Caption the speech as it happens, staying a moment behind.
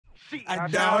I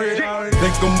doubt it.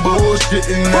 Think I'm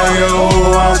bullshitting now, your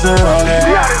whole house surrounded.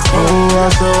 Whole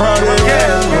house surrounded.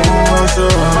 Whole house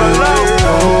surrounded.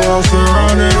 Whole house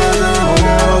surrounded. Whole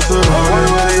house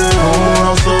surrounded. Whole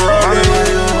house surrounded. Whole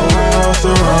house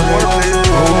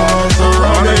surrounded. Whole house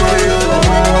surrounded.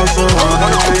 Whole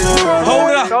house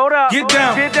surrounded. Hold up. Get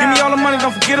down. Give me all the money.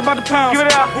 Don't forget about the pounds.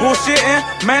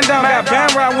 Bullshitting. Man down. Got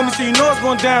band ride with me, so you know it's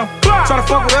going down. Try to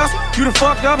fuck with us, you done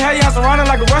fucked up. Had your house surrounded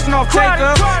like a Russian off take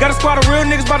us. Got a squad of real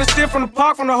niggas by the shit from the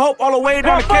park, from the Hope all the way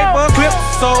down the Cape Bus. Clip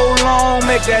so long,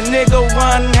 make that nigga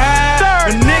run high.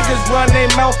 The niggas run their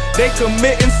mouth, they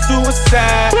committing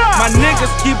suicide. My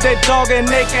niggas keep that dog and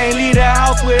they can't leave that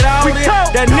house without it.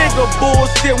 That nigga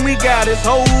bullshit, we got his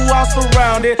whole house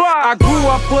surrounded. I grew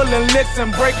up pulling licks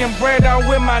and breaking bread out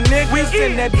with my niggas. We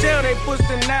in that jail, they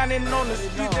pushing 9 in on the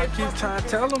street. I keep trying to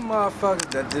tell them motherfuckers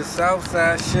that this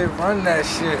Southside shit run that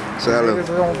shit. Niggas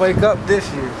gonna wake up this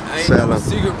year. I ain't no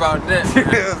secret about that.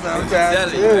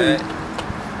 Man.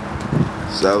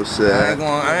 Southside.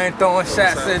 I ain't throwing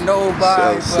shots at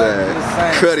nobody.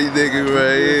 Southside. Cruddy nigga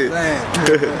right here.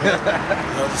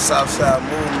 The Southside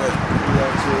movement.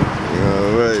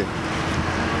 Alright.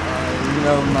 You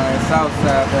know, man,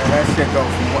 Southside, man, that shit go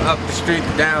from up the street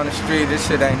to down the street. This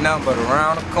shit ain't nothing but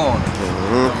around the corner.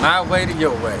 From my way to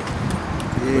your way.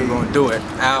 We're gonna do it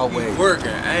our way. We working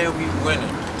and we winning.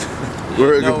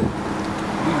 Working. You know,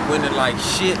 we winning like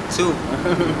shit too.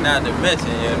 Not to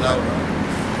mention, you know.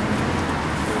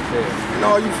 And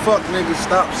all you fuck niggas,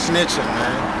 stop snitching,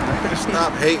 man.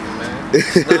 Stop hating, man.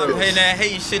 Stop hating that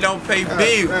hating shit, don't pay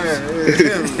bills.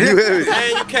 Man,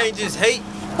 you can't just hate.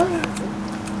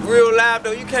 Real live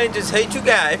though, you can't just hate. You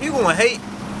got, if you gonna hate,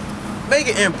 make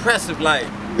it impressive, like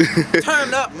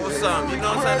turn up or something, you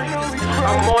know what I'm saying?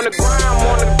 I'm on the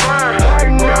grind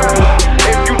right now.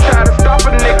 If you try to stop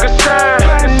a nigga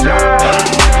shine,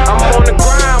 I'm on the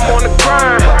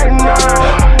grind right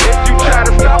now. If you try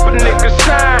to stop a nigga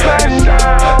shine,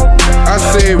 I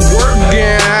said work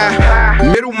getting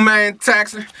high, middleman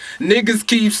taxing, niggas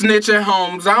keep snitching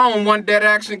homes. I don't want that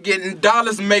action, getting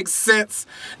dollars makes sense.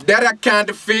 That I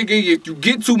kinda figure, if you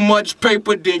get too much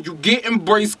paper, then you get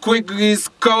embraced quicker. It's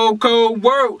cold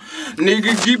world.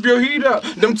 Nigga, keep your heat up.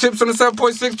 Them tips on the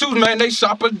 7.62s, man, they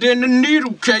sharper than the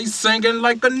needle case, singing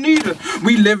like Anita.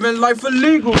 We living life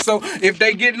illegal, so if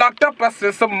they get locked up, I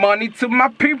send some money to my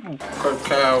people. Cut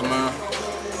Kyle, man.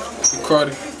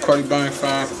 Cruddy bang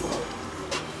fine.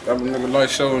 Got a nigga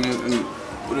Lightshow and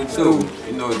What it do?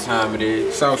 You know what time it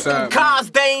is. Southside.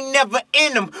 Cars, they ain't never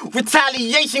in them.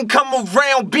 Retaliation come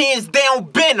around, beings they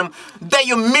don't bend them. They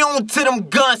immune to them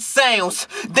gun sounds.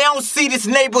 They don't see this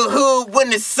neighborhood when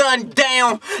the sun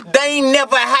down. They ain't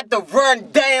never had to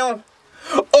run down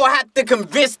or have to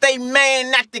convince they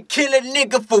man not to kill a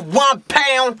nigga for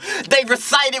 £1. They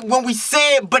recite it when we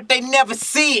say it, but they never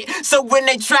see it. So when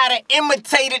they try to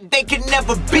imitate it, they can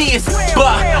never be us.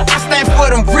 But I stand for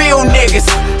them real niggas.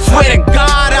 Swear to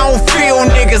God, I don't feel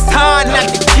niggas. Hard not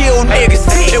to kill niggas.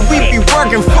 And we be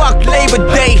working fuck Labor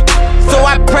Day. So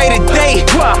I pray today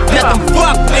that them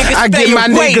fuck niggas I stay get my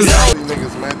away.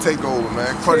 Niggas, man, take over,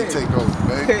 man. Cruddy take over,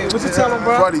 man. Hey, what you tell them,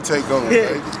 bro? Cruddy take over,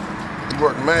 man. You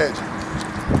work magic.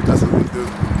 That's what we do.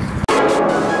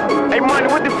 hey money,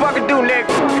 what the fuck it do, nigga?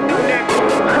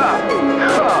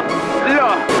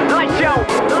 Look, Lightshow,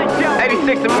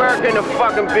 86 America in the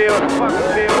fucking building.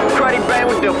 Cruddy bang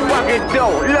with the fucking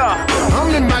dough. Look,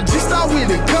 I'm in my G-Star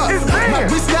with a cup. My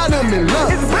wrist got them in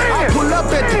love. I pull up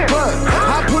at the club.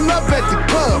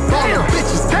 All the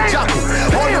bitches be jocking.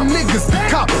 All them niggas be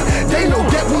copping. They know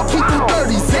that we keep them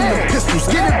 30s and them pistols.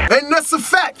 Get it? And that's a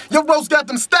fact. Your Rose got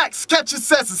them stacks. Catch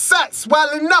his ass and sacks.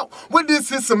 Wildin' out with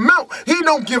his amount. He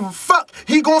don't give a fuck.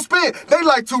 He gon' spend. They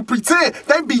like to pretend.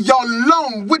 They be all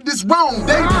alone with this wrong.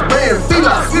 They be wearing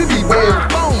felines. We be wearing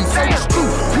phones. So it's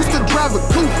true. Used to drive a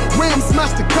coupe. Ram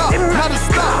smash the car. How to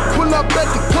stop. Pull up at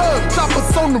the club.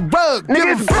 Choppers on the rug.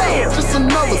 Give a fuck. Just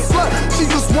another slut. She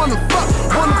just wanna fuck.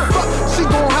 She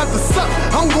gon' have to suck.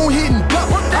 I'm gon' hit and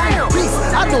duck. I'm a beast.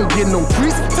 I don't get no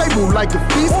trees. Table like a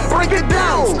feast. Break it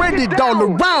down. Spread it all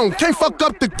around. Can't fuck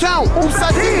up the count. Oops,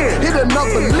 I did. Hit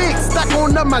another lick. Stack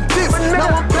on up my chips. Now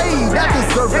I'm paid. I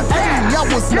deserve it. Hey, I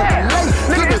was never late.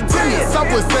 To the tennis. I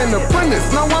was an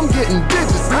apprentice. Now I'm getting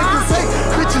digits. Niggas hate.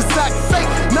 Bitches act fake.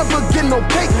 Never get no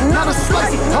cake. Not a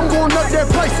slice. I'm going up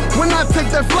that place. When I take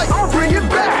that flight, bring it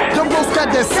back. Your Rose got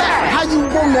that sack. How you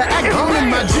wanna act? I'm in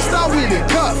my G-Star with a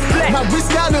cup. My wrist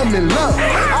got them in love.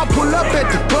 I put pull up at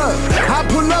the club. I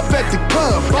pull up at the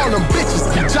club. All them bitches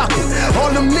be jocking. All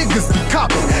them niggas be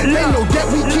copping. They know that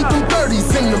we keep them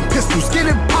 30s and them pistols. Get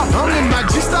it pop. I'm in my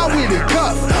G-Star with a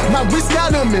cuff. My wrist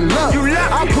got them in love.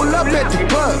 I pull up at the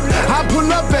club. I pull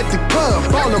up at the club.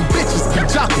 All them bitches be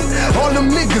jocking. All them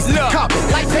niggas be copping.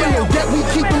 They know that we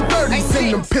keep them 30s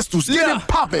and them pistols. Get it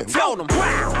popping. Told 'em.